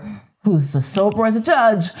Porter, who's as sober as a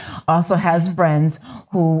judge, also has friends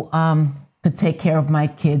who could take care of my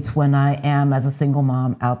kids when I am, as a single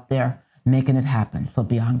mom, out there making it happen. So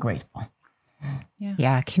beyond grateful.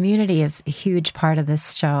 Yeah, community is a huge part of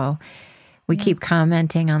this show. We keep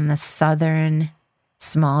commenting on the Southern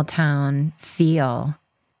small town feel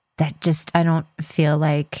that I don't feel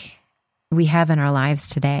like we have in our lives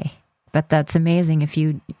today. But that's amazing if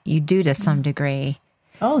you do to some degree.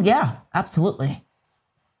 Oh, yeah, absolutely.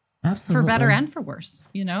 Absolutely. For better and for worse,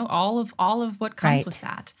 all of what comes with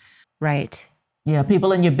that. Right. Yeah,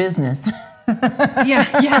 people in your business.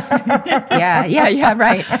 Yes. Yeah,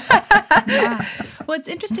 right. Yeah. Well, it's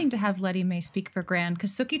interesting to have Letty Mae speak for Gran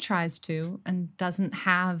because Sookie tries to and doesn't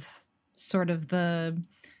have sort of the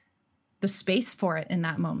space for it in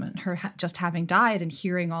that moment. Her just having died and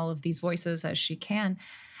hearing all of these voices as she can,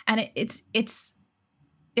 and it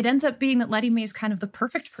ends up being that Letty Mae is kind of the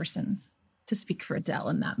perfect person to speak for Adele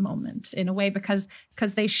in that moment, in a way, because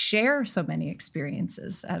they share so many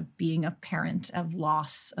experiences of being a parent, of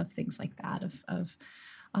loss, of things like that,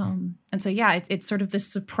 and so it's sort of this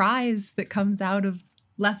surprise that comes out of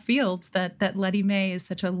left field that Letty Mae is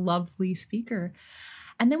such a lovely speaker.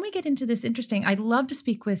 And then we get into this interesting, I'd love to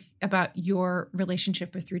speak about your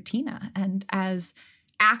relationship with Rutina, and as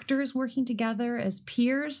actors working together as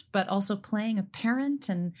peers, but also playing a parent.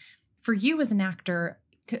 And for you as an actor,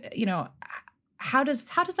 how does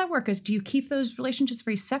that work? Do you keep those relationships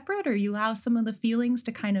very separate, or you allow some of the feelings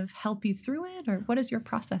to kind of help you through it, or what is your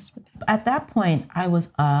process with that? At that point, I was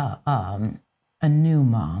a new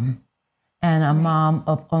mom, and a mom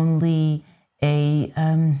of only a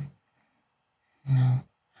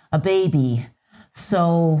baby.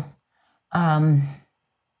 So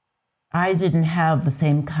I didn't have the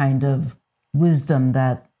same kind of wisdom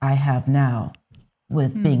that I have now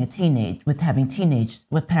with being with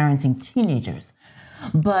parenting teenagers.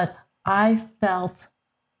 But I felt,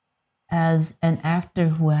 as an actor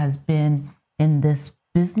who has been in this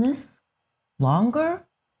business longer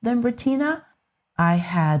than Rutina, I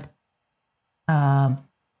had,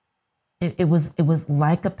 it was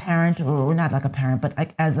like a parent, or not like a parent, but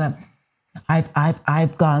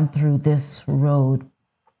I've gone through this road.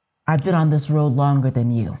 I've been on this road longer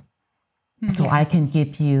than you. Mm-hmm. So I can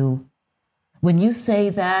give you, when you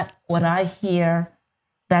say that, what I hear,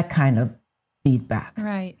 that kind of feedback.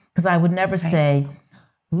 Right. Because I would never say,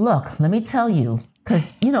 look, let me tell you, because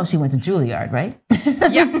she went to Juilliard, right?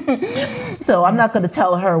 Yeah. So I'm not going to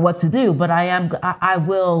tell her what to do, but I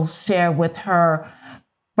will share with her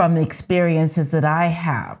from experiences that I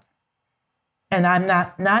have. And I'm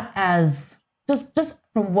not as, just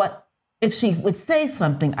from what if she would say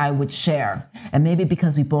something, I would share. And maybe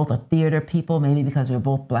because we both are theater people, maybe because we're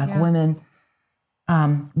both Black women,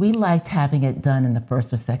 we liked having it done in the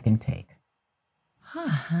first or second take.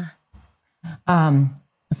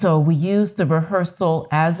 So we used the rehearsal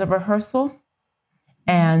as a rehearsal,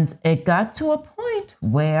 and it got to a point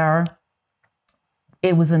where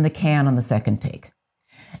it was in the can on the second take.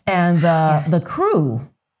 And the crew,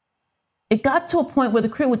 it got to a point where the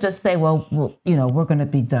crew would just say, well, we're going to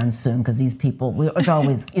be done soon because these people, it's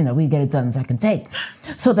always, we get it done in second take.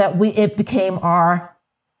 So that it became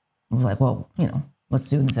let's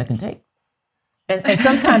do it in the second take. And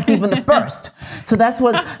sometimes even the first. So that's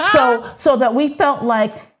what, so that we felt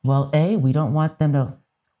like, well, we don't want them to,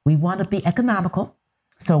 we want to be economical.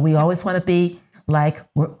 So we always want to be like,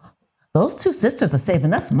 those two sisters are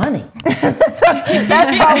saving us money. So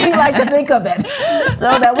that's how we like to think of it.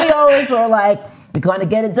 So that we always were like, we're going to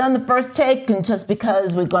get it done the first take, and just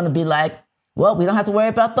because we're going to be like, well, we don't have to worry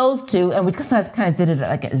about those two. And we just kind of did it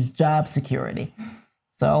like as job security.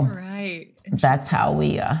 So that's how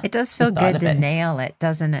we it does feel good to nail it,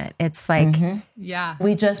 doesn't it? It's like,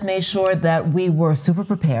 we just made sure that we were super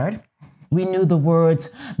prepared. We knew the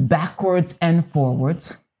words backwards and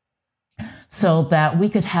forwards, so that we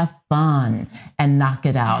could have fun and knock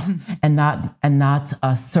it out and not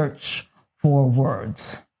search for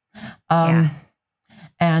words. And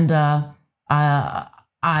I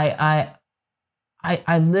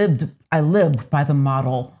lived by the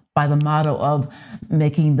motto of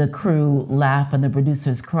making the crew laugh and the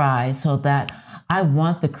producers cry, so that I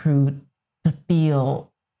want the crew to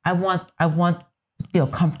feel, I want to feel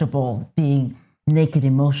comfortable being naked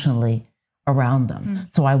emotionally around them.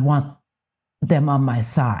 So I want them on my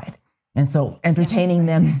side. And so entertaining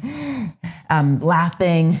them,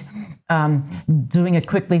 laughing, doing it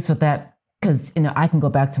quickly so that, because I can go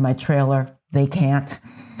back to my trailer, they can't,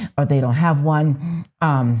 or they don't have one.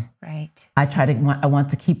 I want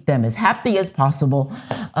to keep them as happy as possible,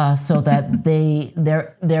 so that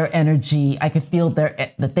their energy, I can feel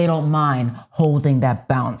that they don't mind holding that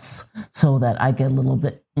bounce, so that I get a little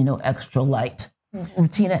bit, extra light.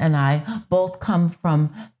 Tina and I both come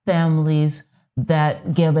from families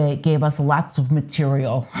that gave us lots of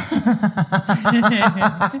material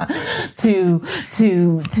to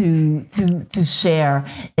share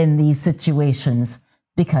in these situations,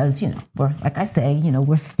 because we're, like I say,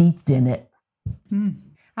 we're steeped in it.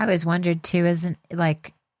 I always wondered too, isn't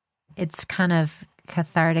like it's kind of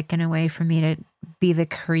cathartic in a way for me to be the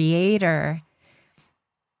creator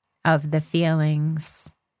of the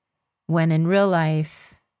feelings when in real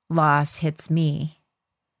life loss hits me.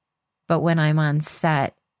 But when I'm on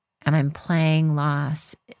set and I'm playing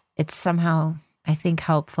loss, it's somehow, I think,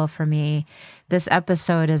 helpful for me. This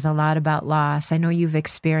episode is a lot about loss. I know you've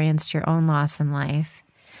experienced your own loss in life.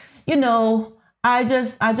 I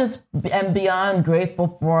just am beyond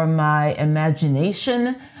grateful for my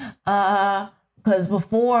imagination. Because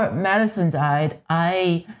before Madison died,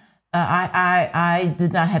 I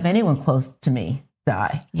did not have anyone close to me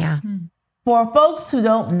die. Yeah. For folks who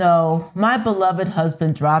don't know, my beloved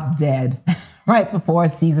husband dropped dead right before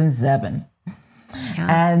season 7. Yeah.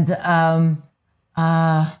 And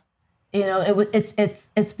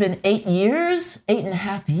it's been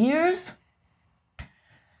 8.5 years.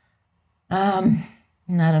 Not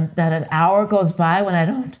an hour goes by when I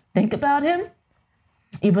don't think about him,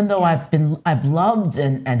 even though I've loved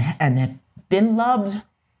and have been loved.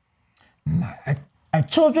 Our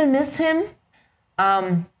children miss him.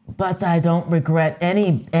 But I don't regret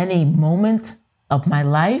any moment of my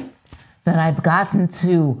life that I've gotten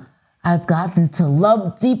to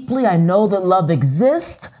love deeply. I know that love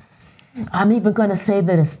exists. I'm even going to say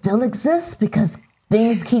that it still exists because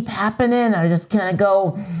things keep happening. I just kind of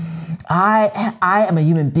go, I am a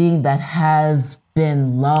human being that has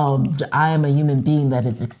been loved. I am a human being that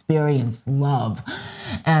has experienced love.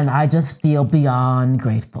 And I just feel beyond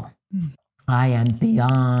grateful. I am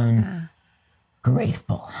beyond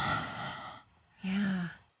grateful. Yeah.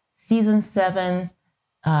 Season 7,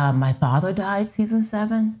 my father died season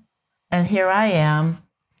 7. And here I am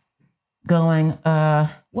going,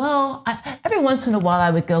 every once in a while I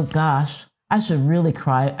would go, gosh, I should really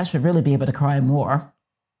cry. I should really be able to cry more,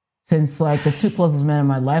 since like the 2 closest men in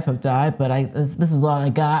my life have died, but this is all I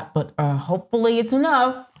got, but hopefully it's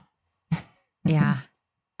enough. Yeah.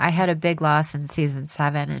 I had a big loss in season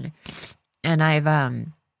 7, and I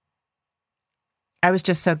was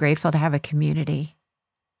just so grateful to have a community.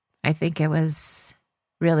 I think it was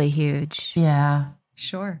really huge. Yeah.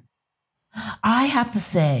 Sure. I have to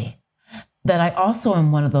say that I also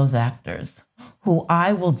am one of those actors who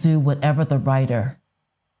I will do whatever the writers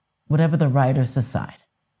decide.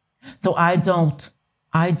 So I don't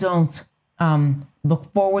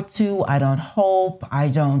look forward to, I don't hope, I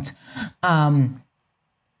don't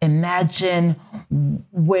imagine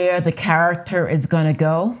where the character is going to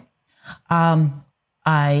go. I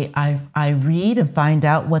read and find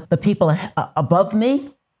out what the people above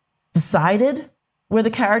me decided where the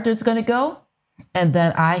character is going to go. And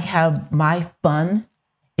then I have my fun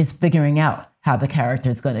is figuring out how the character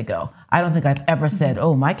is going to go. I don't think I've ever said,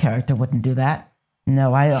 oh, my character wouldn't do that.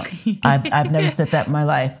 No, I don't. I've never said that in my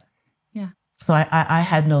life. Yeah. So I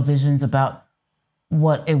had no visions about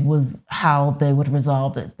what it was, how they would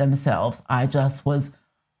resolve it themselves. I just was,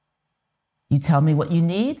 you tell me what you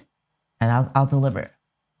need and I'll deliver it.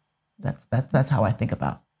 That's how I think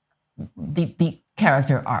about the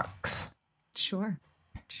character arcs. Sure.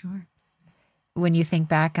 When you think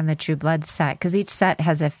back on the True Blood set, because each set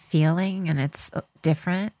has a feeling and it's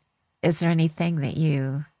different, is there anything that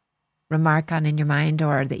you remark on in your mind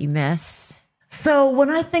or that you miss? So when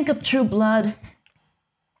I think of True Blood,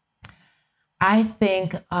 I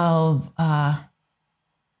think of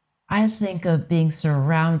being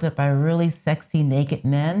surrounded by really sexy naked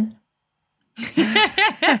men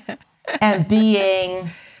and being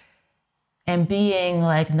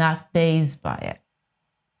like not fazed by it.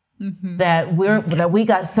 Mm-hmm. That we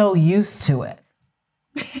got so used to it.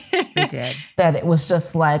 We did. That it was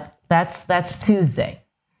just like that's Tuesday.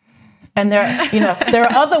 And there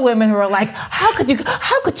are other women who are like, how could you?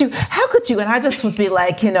 And I just would be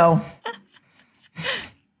like, I'm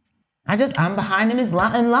behind him in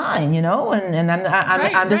line, and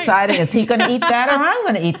I'm deciding, is he going to eat that or I'm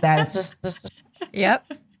going to eat that? It's just yep.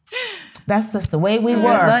 That's just the way we were.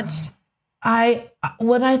 Lunch.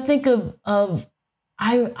 When I think of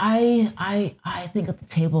I think of the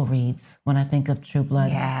table reads when I think of True Blood.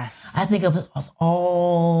 Yes. I think of us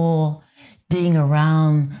all being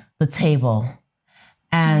around the table,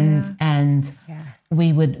 and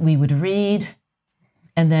we would read,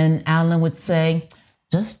 and then Alan would say,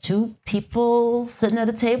 just two people sitting at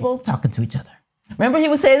a table talking to each other. Remember he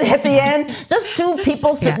would say that at the end? Just two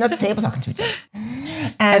people sitting at a table talking to each other.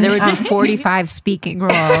 And there would be 45 speaking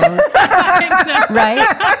roles. Right?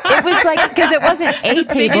 It was like, because it wasn't a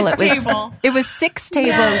table, it was 6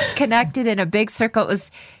 tables connected in a big circle. It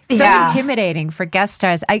was so intimidating for guest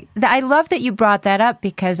stars. I love that you brought that up,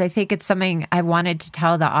 because I think it's something I wanted to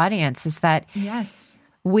tell the audience, is that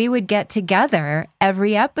we would get together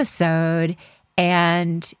every episode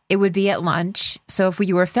and it would be at lunch. So if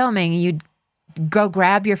you were filming, you'd go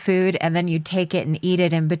grab your food and then you'd take it and eat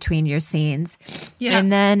it in between your scenes. Yeah. And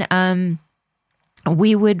then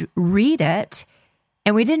we would read it,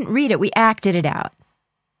 and we didn't read it, we acted it out.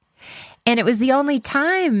 And it was the only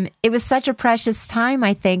time, it was such a precious time,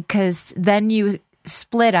 I think, because then you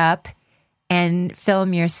split up and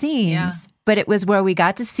film your scenes. Yeah. But it was where we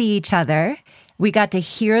got to see each other. We got to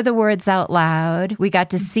hear the words out loud. We got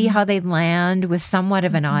to see how they'd land with somewhat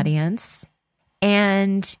of an audience.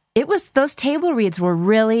 And it was, those table reads were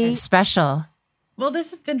really special. Well, this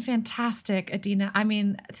has been fantastic, Adina. I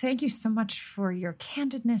mean, thank you so much for your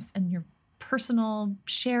candidness and your personal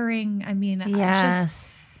sharing. I mean,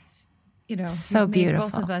 so beautiful.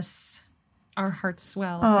 Both of us, our hearts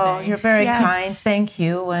swell. Oh, today. You're very kind. Thank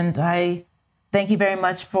you. And I thank you very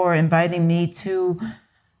much for inviting me to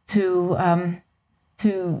join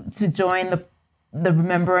the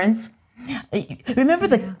remembrance. Remember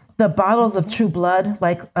the bottles of True Blood,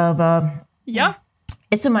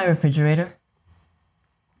 it's in my refrigerator.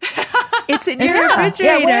 It's in your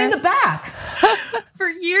refrigerator. Yeah, way in the back. For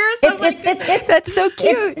years. It's that's so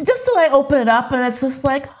cute. Just so I open it up and it's just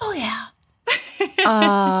like, oh yeah.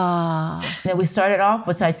 Then we started off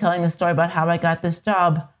with telling the story about how I got this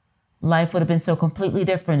job. Life would have been so completely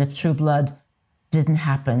different if True Blood didn't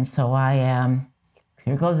happen. So I am,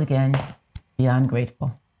 here goes again, beyond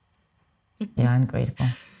grateful. Beyond grateful.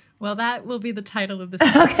 Well, that will be the title of this.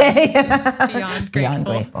 Okay. Beyond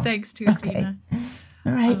grateful. Thanks to Adina.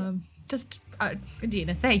 All right.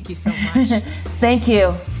 Adina, thank you so much. Thank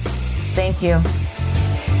you. Thank you.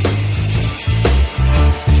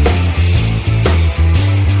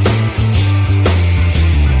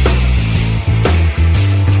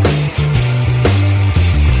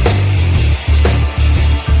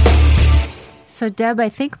 So, Deb, I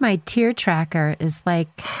think my tear tracker is like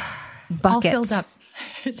buckets. All filled up.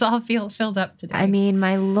 It's all filled up today. I mean,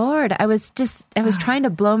 my Lord, I was trying to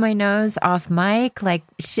blow my nose off mic. Like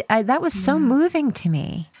that was so moving to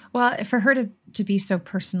me. Well, for her to be so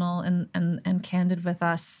personal and candid with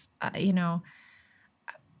us, we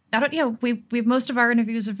most of our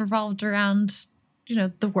interviews have revolved around,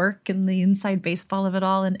 the work and the inside baseball of it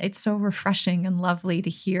all. And it's so refreshing and lovely to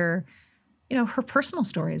hear, her personal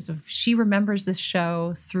stories of she remembers this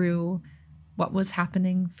show through what was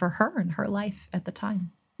happening for her in her life at the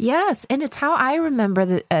time. Yes, and it's how I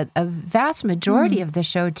remember a vast majority of the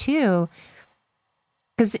show too.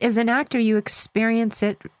 Because as an actor, you experience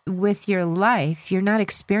it with your life. You're not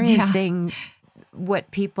experiencing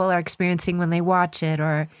what people are experiencing when they watch it,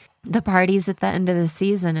 or the parties at the end of the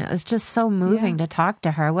season. It was just so moving to talk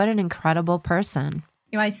to her. What an incredible person.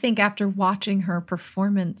 I think after watching her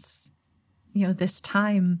performance, this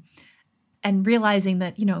time, and realizing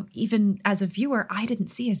that, even as a viewer, I didn't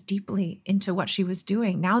see as deeply into what she was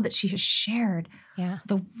doing. Now that she has shared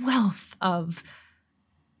the wealth of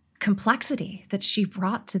complexity that she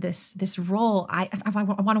brought to this role, I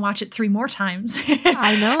want to watch it 3 more times.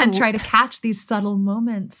 I know. And try to catch these subtle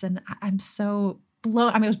moments. And I'm so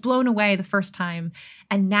blown. I was blown away the first time.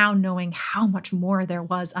 And now knowing how much more there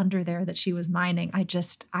was under there that she was mining,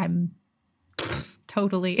 I'm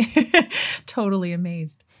totally, totally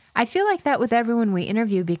amazed. I feel like that with everyone we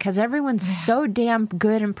interview, because everyone's so damn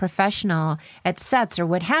good and professional at sets or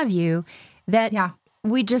what have you, that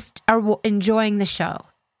we just are enjoying the show.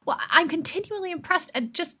 Well, I'm continually impressed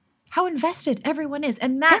at just how invested everyone is.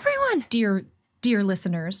 And that, dear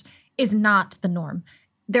listeners, is not the norm.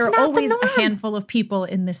 There are always a handful of people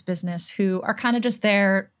in this business who are kind of just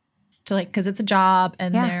there to because it's a job,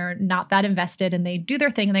 and they're not that invested, and they do their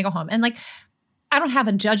thing and they go home. And I don't have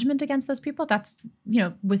a judgment against those people. That's,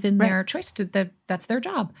 within their choice that's their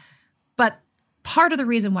job. But part of the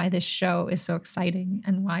reason why this show is so exciting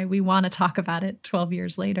and why we want to talk about it 12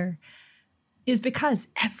 years later is because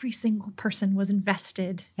every single person was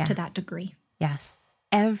invested to that degree. Yes.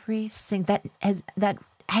 Every single, has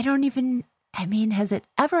it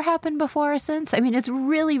ever happened before or since? I mean, it's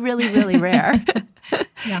really, really, really rare.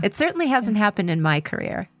 It certainly hasn't happened in my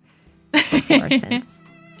career before or since.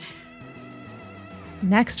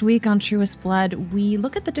 Next week on Truest Blood, we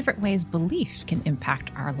look at the different ways belief can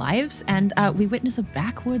impact our lives, and we witness a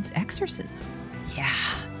backwoods exorcism. Yeah.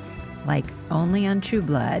 Like only on True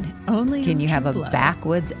Blood can you have a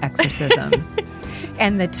backwoods exorcism.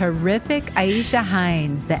 And the terrific Aisha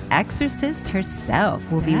Hines, the exorcist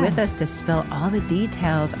herself, will be with us to spill all the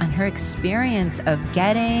details on her experience of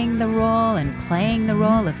getting the role and playing the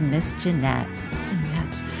role of Miss Jeanette.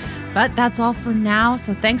 But that's all for now.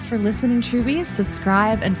 So thanks for listening, Trubies.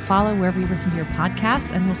 Subscribe and follow wherever you listen to your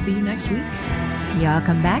podcasts, and we'll see you next week. Y'all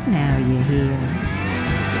come back now, you hear.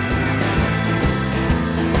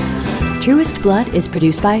 Truest Blood is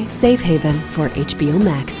produced by Safe Haven for HBO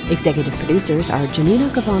Max. Executive producers are Janina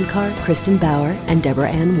Gavankar, Kristen Bauer, and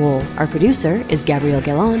Deborah Ann Wool. Our producer is Gabrielle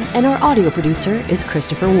Gallon, and our audio producer is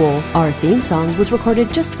Christopher Wool. Our theme song was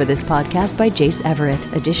recorded just for this podcast by Jace Everett.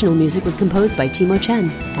 Additional music was composed by Timo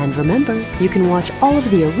Chen. And remember, you can watch all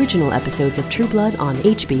of the original episodes of True Blood on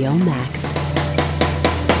HBO Max.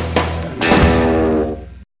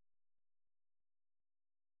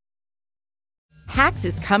 Hacks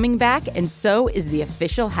is coming back, and so is the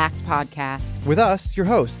official Hacks podcast. With us, your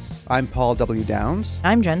hosts. I'm Paul W. Downs.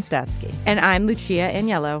 I'm Jen Statsky. And I'm Lucia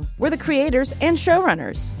Aniello. We're the creators and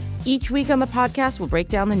showrunners. Each week on the podcast, we'll break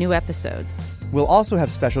down the new episodes. We'll also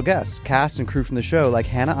have special guests, cast and crew from the show like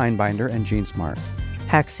Hannah Einbinder and Jean Smart.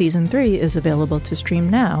 Hacks Season 3 is available to stream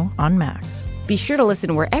now on Max. Be sure to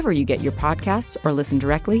listen wherever you get your podcasts or listen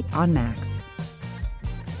directly on Max.